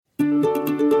I'm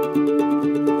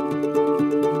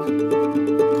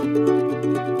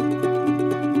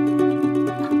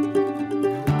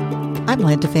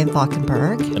Linda Van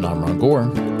Valkenburg. And I'm Ron Gore.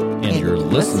 And you're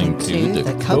listening to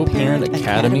the Co-Parent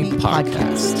Academy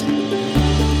podcast.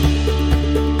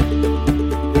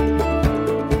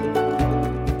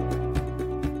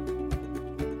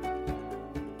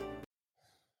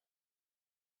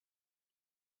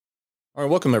 All right,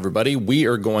 welcome everybody. We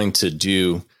are going to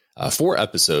do 4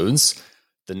 episodes.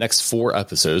 The next 4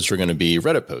 episodes are going to be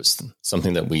Reddit posts,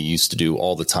 something that we used to do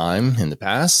all the time in the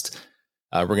past.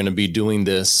 We're going to be doing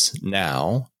this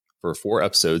now for 4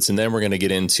 episodes, and then we're going to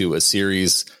get into a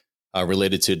series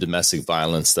related to domestic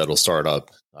violence that'll start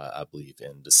up, I believe,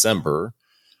 in December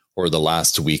or the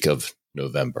last week of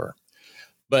November.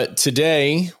 But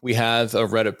today we have a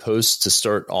Reddit post to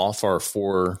start off our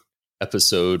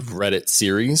 4-episode Reddit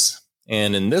series.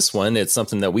 And in this one, it's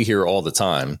something that we hear all the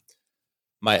time.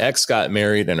 My ex got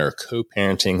married and our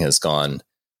co-parenting has gone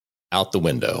out the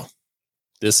window.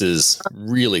 This is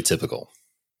really typical.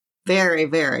 Very,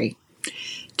 very.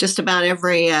 Just about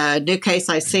every new case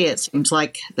I see, it seems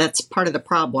like that's part of the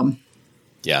problem.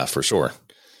 Yeah, for sure.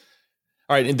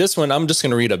 All right. In this one, I'm just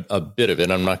going to read a bit of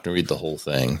it. I'm not going to read the whole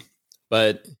thing.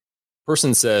 But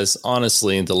person says,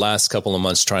 honestly, the last couple of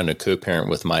months trying to co-parent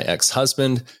with my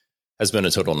ex-husband has been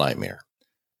a total nightmare.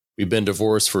 We've been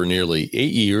divorced for nearly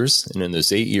 8 years. And in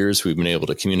those 8 years, we've been able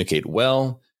to communicate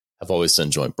well. I've always done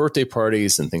joint birthday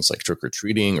parties and things like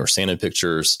trick-or-treating or Santa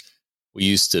pictures. We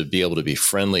used to be able to be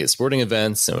friendly at sporting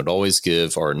events and would always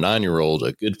give our 9-year-old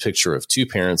a good picture of 2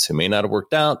 parents who may not have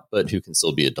worked out, but who can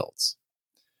still be adults.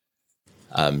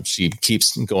 She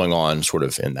keeps going on sort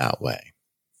of in that way.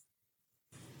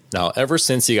 Now, ever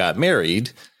since he got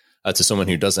married to someone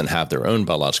who doesn't have their own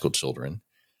biological children,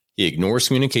 he ignores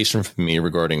communication from me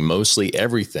regarding mostly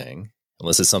everything,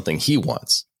 unless it's something he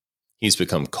wants. He's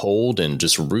become cold and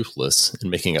just ruthless in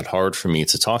making it hard for me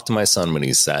to talk to my son when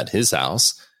he's at his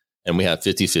house, and we have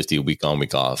 50-50 week on,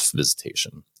 week off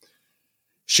visitation.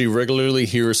 She regularly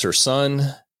hears her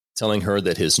son telling her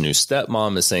that his new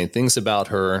stepmom is saying things about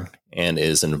her and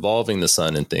is involving the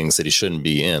son in things that he shouldn't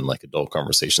be in, like adult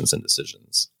conversations and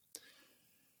decisions.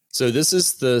 So this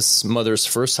is this mother's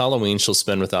first Halloween she'll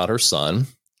spend without her son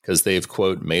because they've,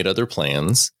 quote, made other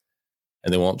plans,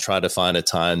 and they won't try to find a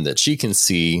time that she can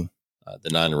see the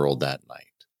 9-year-old that night.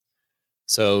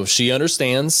 So she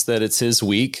understands that it's his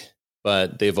week,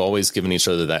 but they've always given each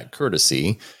other that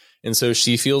courtesy. And so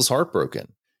she feels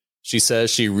heartbroken. She says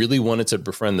she really wanted to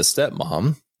befriend the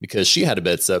stepmom because she had a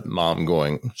bad stepmom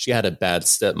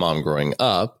growing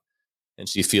up, and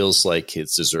she feels like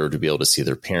kids deserve to be able to see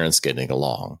their parents getting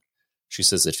along. She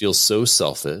says it feels so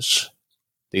selfish.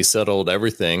 They settled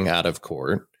everything out of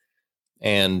court,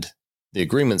 and the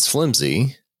agreement's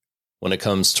flimsy when it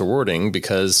comes to wording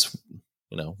because,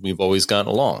 we've always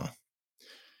gotten along.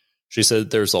 She said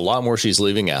there's a lot more she's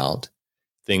leaving out,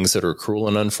 things that are cruel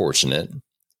and unfortunate,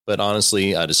 but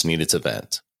honestly, I just needed to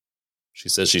vent. She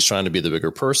says she's trying to be the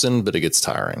bigger person, but it gets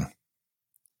tiring.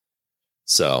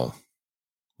 So,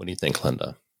 what do you think,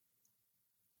 Linda?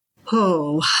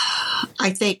 Oh,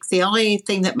 I think the only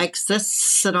thing that makes this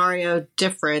scenario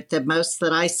different than most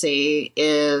that I see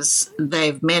is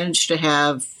they've managed to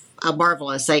have a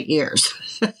marvelous 8 years.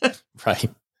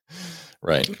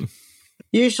 Right.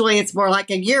 Usually it's more like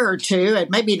a year or two, and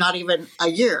maybe not even a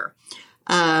year.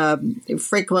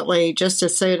 Frequently, just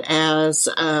as soon as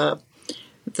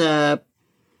the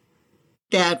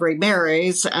dad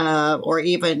remarries or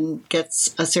even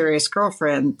gets a serious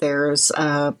girlfriend, there's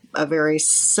a very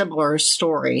similar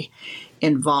story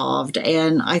involved.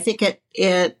 And I think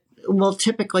it will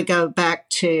typically go back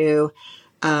to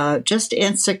just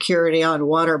insecurity on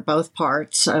one or both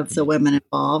parts of the women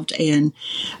involved, and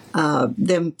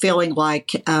them feeling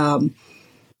like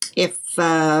if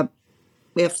the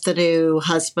new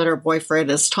husband or boyfriend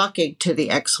is talking to the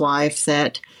ex-wife,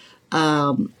 that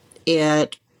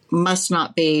it must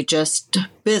not be just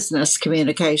business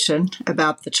communication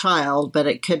about the child, but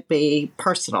it could be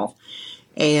personal,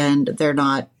 and they're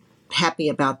not happy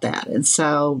about that. And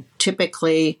so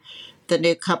typically the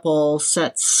new couple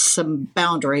sets some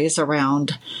boundaries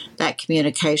around that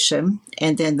communication,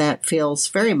 and then that feels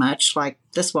very much like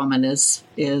this woman is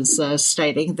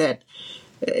stating that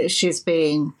she's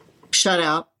being shut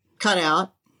out, cut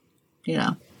out,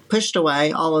 pushed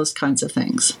away, all those kinds of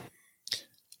things.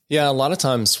 Yeah, a lot of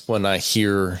times when I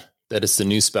hear that it's the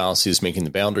new spouse who's making the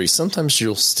boundaries, sometimes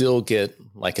you'll still get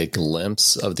like a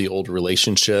glimpse of the old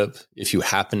relationship. If you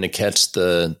happen to catch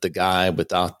the guy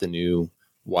without the new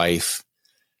wife,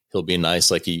 he'll be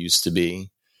nice like he used to be.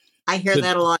 I hear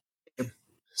that a lot.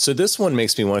 So this one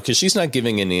makes me wonder, because she's not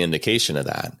giving any indication of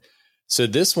that. So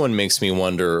this one makes me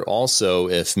wonder also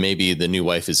if maybe the new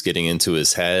wife is getting into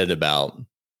his head about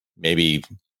maybe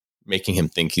making him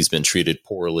think he's been treated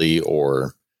poorly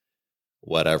or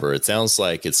whatever. It sounds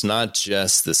like it's not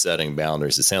just the setting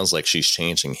boundaries. It sounds like she's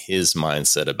changing his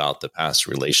mindset about the past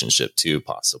relationship too,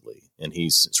 possibly. And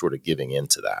he's sort of giving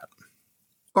into that.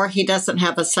 Or he doesn't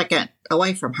have a second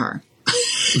away from her.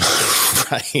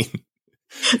 Right.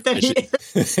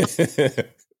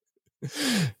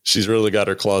 She's really got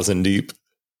her claws in deep.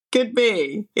 Could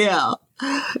be. Yeah.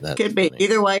 Could be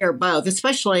either way or both,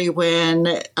 especially when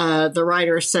the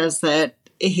writer says that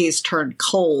he's turned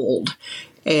cold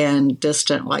and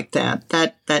distant like that.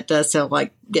 That does sound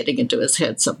like getting into his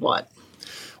head somewhat.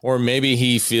 Or maybe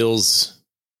he feels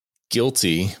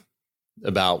guilty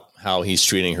about how he's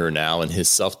treating her now, and his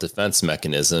self-defense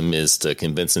mechanism is to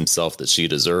convince himself that she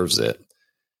deserves it.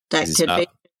 That could be.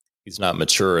 He's not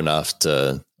mature enough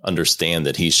to understand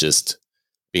that he's just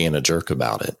being a jerk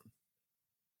about it.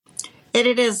 And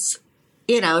it is,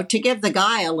 to give the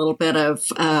guy a little bit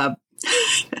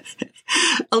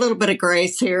of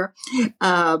grace here.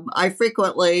 I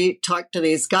frequently talk to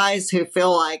these guys who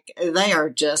feel like they are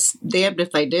just damned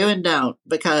if they do and don't,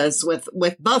 because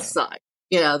with both sides,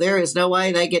 there is no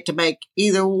way they get to make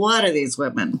either one of these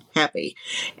women happy.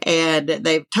 And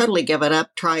they've totally given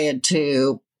up trying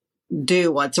to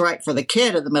do what's right for the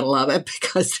kid in the middle of it,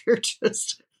 because they're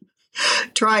just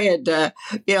trying to,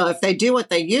 if they do what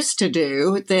they used to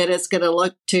do, then it's going to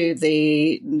look to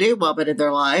the new woman in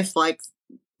their life like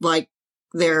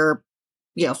they're,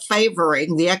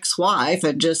 favoring the ex-wife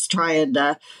and just trying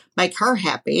to make her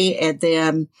happy. And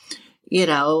then,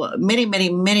 many, many,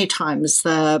 many times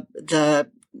the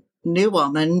new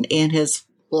woman in his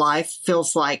life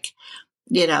feels like,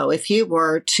 if you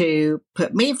were to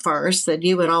put me first, then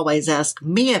you would always ask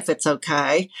me if it's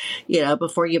okay,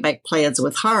 before you make plans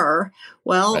with her.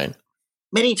 Well, right.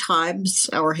 Many times,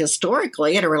 or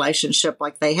historically, in a relationship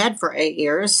like they had for 8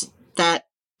 years, that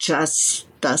just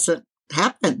doesn't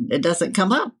happen. It doesn't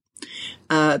come up.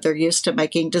 They're used to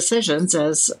making decisions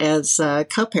as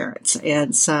co-parents.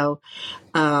 And so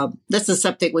this is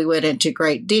something we went into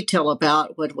great detail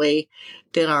about when we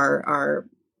did our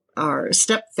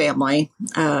step family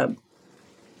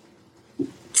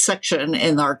section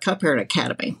in our Co-Parent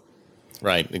Academy.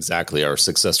 Right, exactly. Our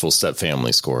successful step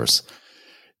family scores.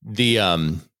 The,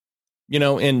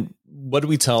 and what do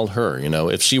we tell her?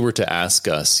 If she were to ask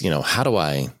us, how do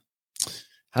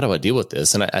I deal with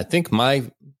this? And I think my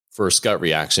first gut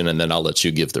reaction, and then I'll let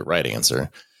you give the right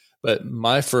answer, but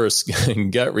my first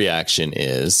gut reaction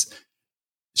is,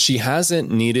 she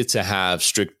hasn't needed to have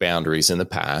strict boundaries in the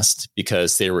past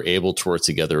because they were able to work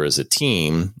together as a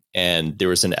team, and there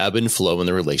was an ebb and flow in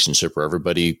the relationship where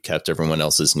everybody kept everyone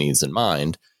else's needs in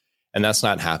mind. And that's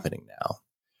not happening now.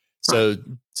 So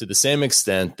to the same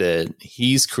extent that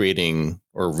he's creating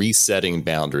or resetting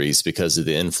boundaries because of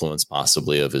the influence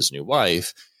possibly of his new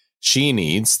wife, she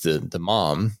needs, the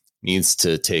mom needs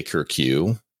to take her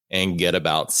cue and get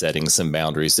about setting some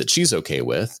boundaries that she's okay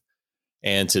with.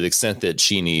 And to the extent that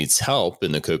she needs help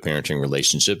in the co-parenting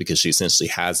relationship, because she essentially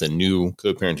has a new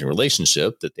co-parenting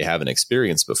relationship that they haven't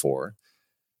experienced before,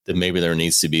 then maybe there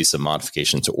needs to be some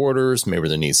modification to orders. Maybe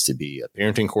there needs to be a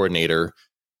parenting coordinator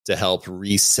to help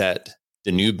reset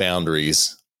the new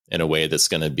boundaries in a way that's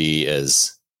going to be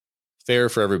as fair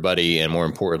for everybody and, more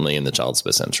importantly, in the child's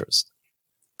best interest.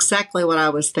 Exactly what I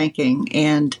was thinking.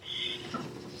 And,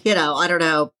 I don't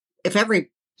know if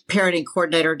every parenting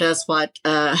coordinator does what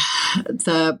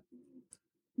the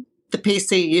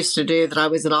PC used to do that I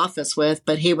was in office with,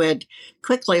 but he would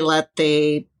quickly let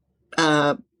the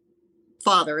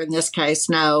father, in this case,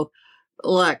 know,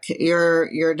 look,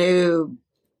 your new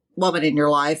woman in your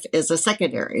life is a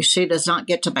secondary. She does not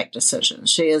get to make decisions.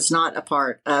 She is not a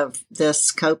part of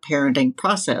this co-parenting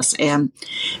process. And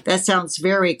that sounds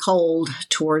very cold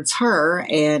towards her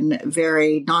and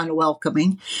very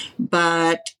non-welcoming,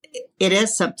 but it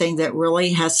is something that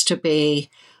really has to be,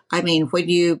 when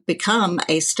you become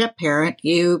a step parent,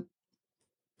 you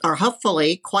are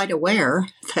hopefully quite aware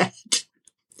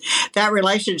that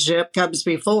relationship comes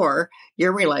before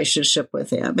your relationship with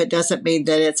him. It doesn't mean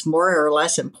that it's more or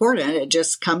less important. It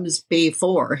just comes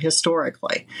before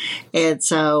historically. And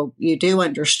so you do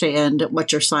understand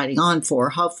what you're signing on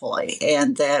for, hopefully,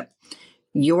 and that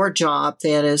your job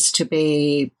then is to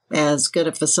be as good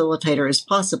a facilitator as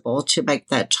possible to make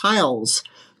that child's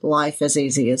life as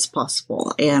easy as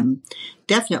possible. And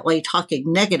definitely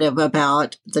talking negative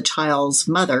about the child's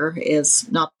mother is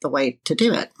not the way to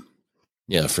do it.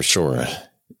 Yeah, for sure.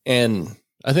 And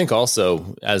I think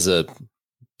also as a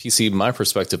PC, my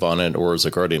perspective on it, or as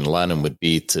a guardian ad litem, would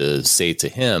be to say to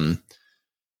him,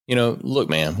 look,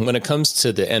 man, when it comes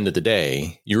to the end of the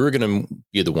day, you're going to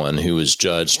be the one who is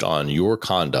judged on your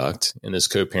conduct in this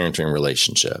co-parenting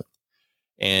relationship.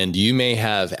 And you may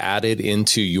have added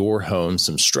into your home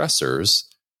some stressors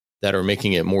that are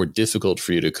making it more difficult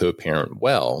for you to co-parent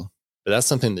well. But that's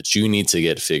something that you need to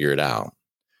get figured out.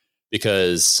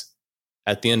 Because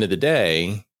at the end of the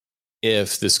day,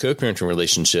 if this co-parenting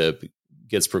relationship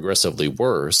gets progressively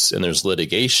worse and there's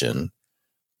litigation,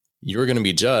 you're going to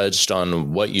be judged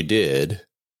on what you did.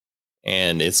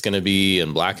 And it's going to be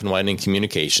in black and white in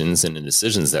communications and in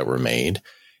decisions that were made.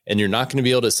 And you're not going to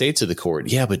be able to say to the court,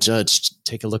 yeah, but judge,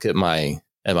 take a look at my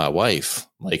wife.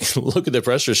 Like, look at the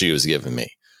pressure she was giving me.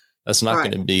 That's not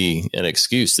going to be an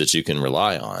excuse that you can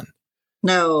rely on.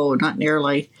 No, not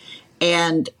nearly.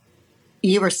 And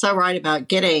you were so right about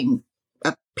getting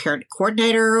a parent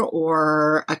coordinator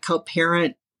or a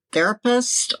co-parent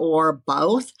therapist or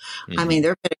both. Mm-hmm. I mean,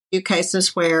 there have been a few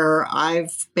cases where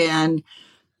I've been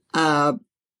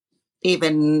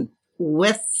even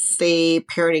with the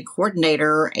parenting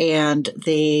coordinator and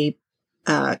the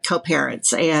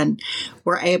co-parents, and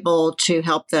we're able to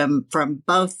help them from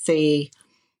both the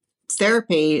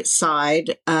therapy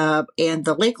side and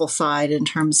the legal side in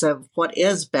terms of what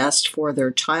is best for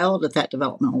their child at that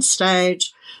developmental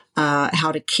stage,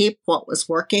 how to keep what was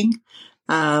working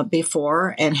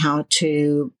before, and how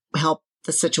to help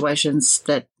the situations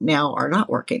that now are not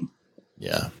working.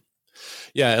 Yeah.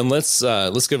 Yeah. And let's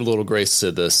give a little grace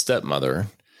to the stepmother.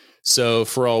 So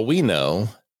for all we know,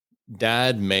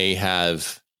 dad may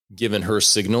have given her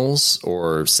signals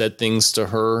or said things to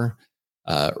her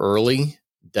early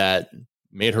that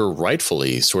made her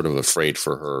rightfully sort of afraid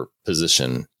for her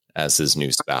position as his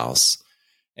new spouse.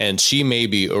 And she may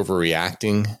be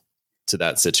overreacting to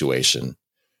that situation.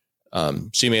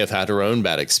 She may have had her own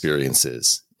bad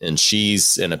experiences, and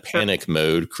she's in a panic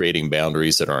mode, creating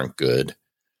boundaries that aren't good.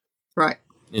 Right.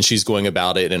 And she's going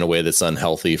about it in a way that's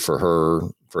unhealthy for her,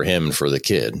 for him, and for the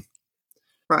kid.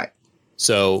 Right.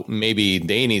 So maybe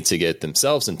they need to get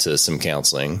themselves into some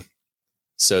counseling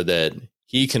so that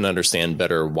he can understand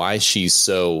better why she's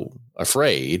so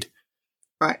afraid.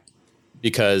 Right.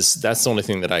 Because that's the only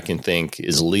thing that I can think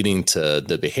is leading to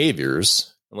the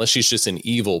behaviors, unless she's just an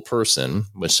evil person,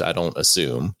 which I don't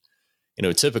assume.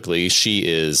 Typically she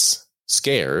is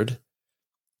scared,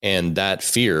 and that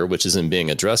fear, which isn't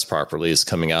being addressed properly, is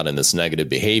coming out in this negative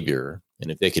behavior. And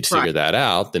if they could figure that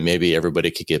out, then maybe everybody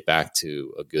could get back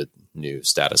to a good new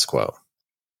status quo.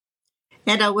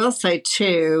 And I will say,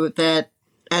 too, that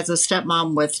as a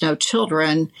stepmom with no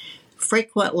children,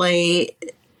 frequently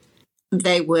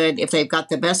they would, if they've got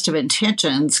the best of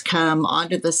intentions, come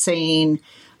onto the scene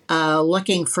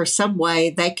looking for some way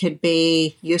they could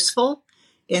be useful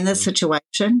in this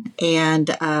situation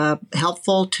and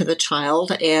helpful to the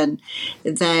child. And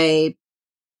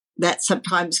that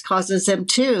sometimes causes them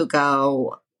to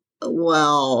go,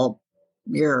 well,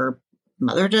 your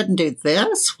mother didn't do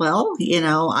this. Well,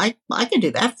 I can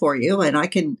do that for you, and I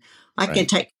can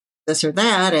take this or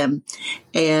that,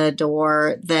 and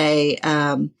or they,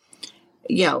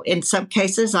 in some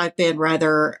cases I've been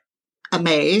rather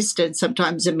amazed and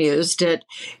sometimes amused at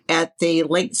the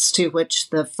lengths to which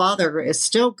the father is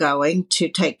still going to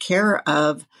take care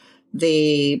of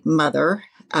the mother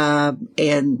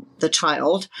and the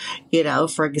child.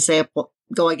 For example,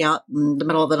 going out in the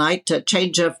middle of the night to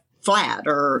change a flat,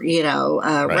 or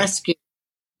rescue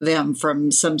them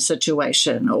from some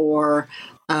situation, or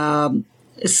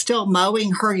still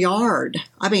mowing her yard.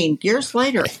 I mean, years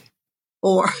later,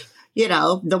 or,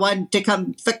 the one to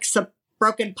come fix a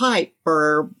broken pipe,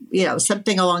 or,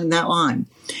 something along that line.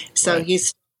 So he's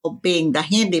still being the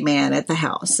handyman at the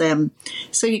house. And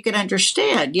so you can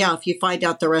understand, if you find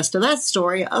out the rest of that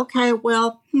story, okay,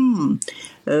 well,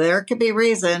 there could be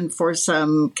reason for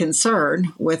some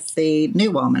concern with the new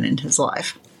woman in his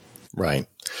life. Right.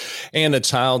 And a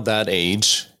child that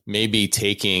age may be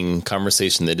taking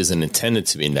conversation that isn't intended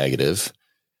to be negative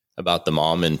about the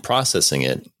mom and processing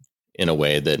it in a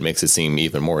way that makes it seem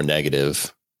even more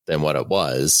negative than what it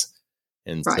was.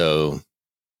 And so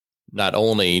not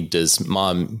only does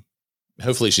mom,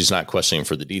 hopefully she's not questioning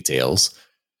for the details,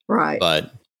 right?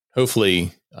 But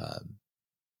hopefully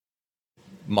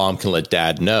mom can let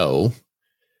dad know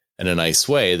in a nice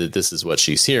way that this is what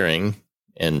she's hearing,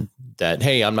 and that,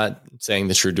 hey, I'm not saying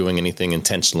that you're doing anything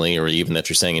intentionally, or even that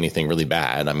you're saying anything really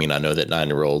bad. I mean, I know that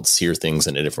 9-year-olds hear things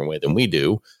in a different way than we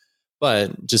do,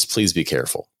 but just please be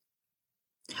careful.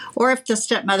 Or if the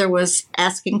stepmother was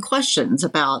asking questions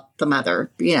about the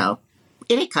mother,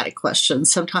 any kind of questions,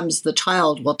 sometimes the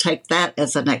child will take that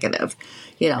as a negative.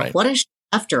 What is she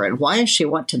left her, and why does she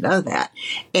want to know that?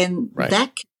 And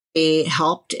that can be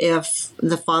helped if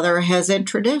the father has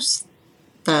introduced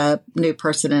the new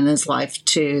person in his life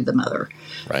to the mother,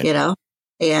 you know,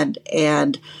 and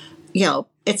you know,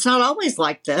 it's not always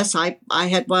like this. I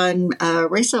had one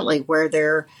recently where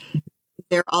they're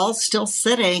all still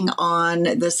sitting on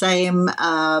the same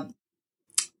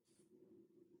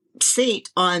seat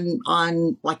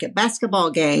on like at basketball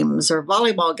games or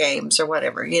volleyball games or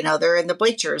whatever. You know, they're in the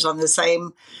bleachers on the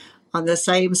same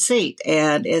seat,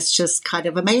 and it's just kind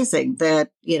of amazing that,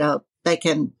 you know, they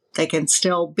can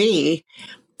still be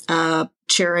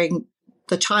cheering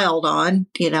the child on,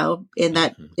 you know, in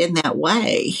that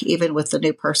way, even with the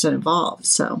new person involved.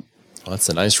 So that's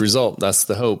a nice result. That's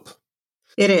the hope.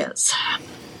 It is.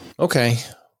 Okay.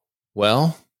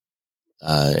 Well,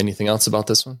 anything else about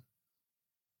this one?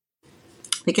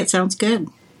 I think it sounds good.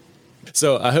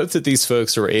 So I hope that these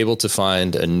folks are able to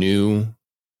find a new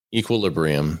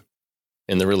equilibrium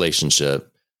in the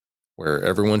relationship where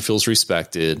everyone feels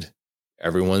respected,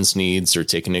 everyone's needs are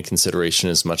taken into consideration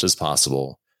as much as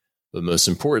possible, but most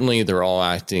importantly, they're all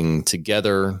acting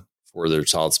together for their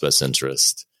child's best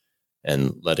interest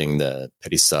and letting the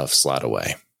petty stuff slide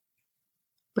away.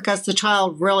 Because the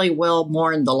child really will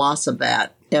mourn the loss of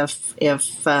that if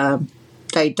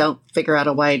they don't figure out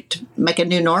a way to make a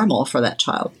new normal for that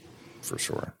child. For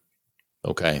sure.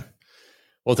 Okay.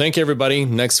 Well, thank you, everybody.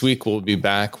 Next week, we'll be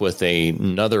back with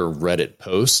another Reddit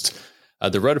post.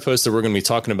 The Reddit post that we're going to be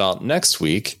talking about next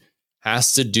week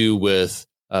has to do with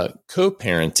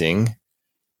co-parenting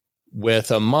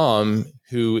with a mom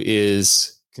who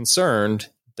is concerned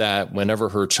that whenever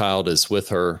her child is with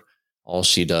her, all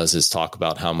she does is talk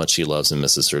about how much she loves and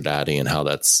misses her daddy and how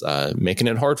that's making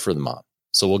it hard for the mom.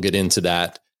 So we'll get into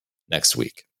that next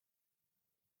week.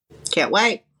 Can't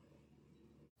wait.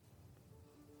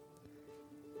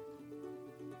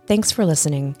 Thanks for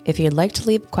listening. If you'd like to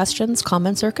leave questions,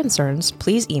 comments, or concerns,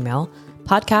 please email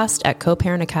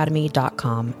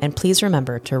podcast@coparentacademy.com. And please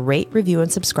remember to rate, review,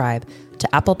 and subscribe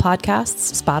to Apple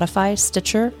Podcasts, Spotify,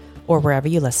 Stitcher, or wherever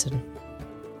you listen.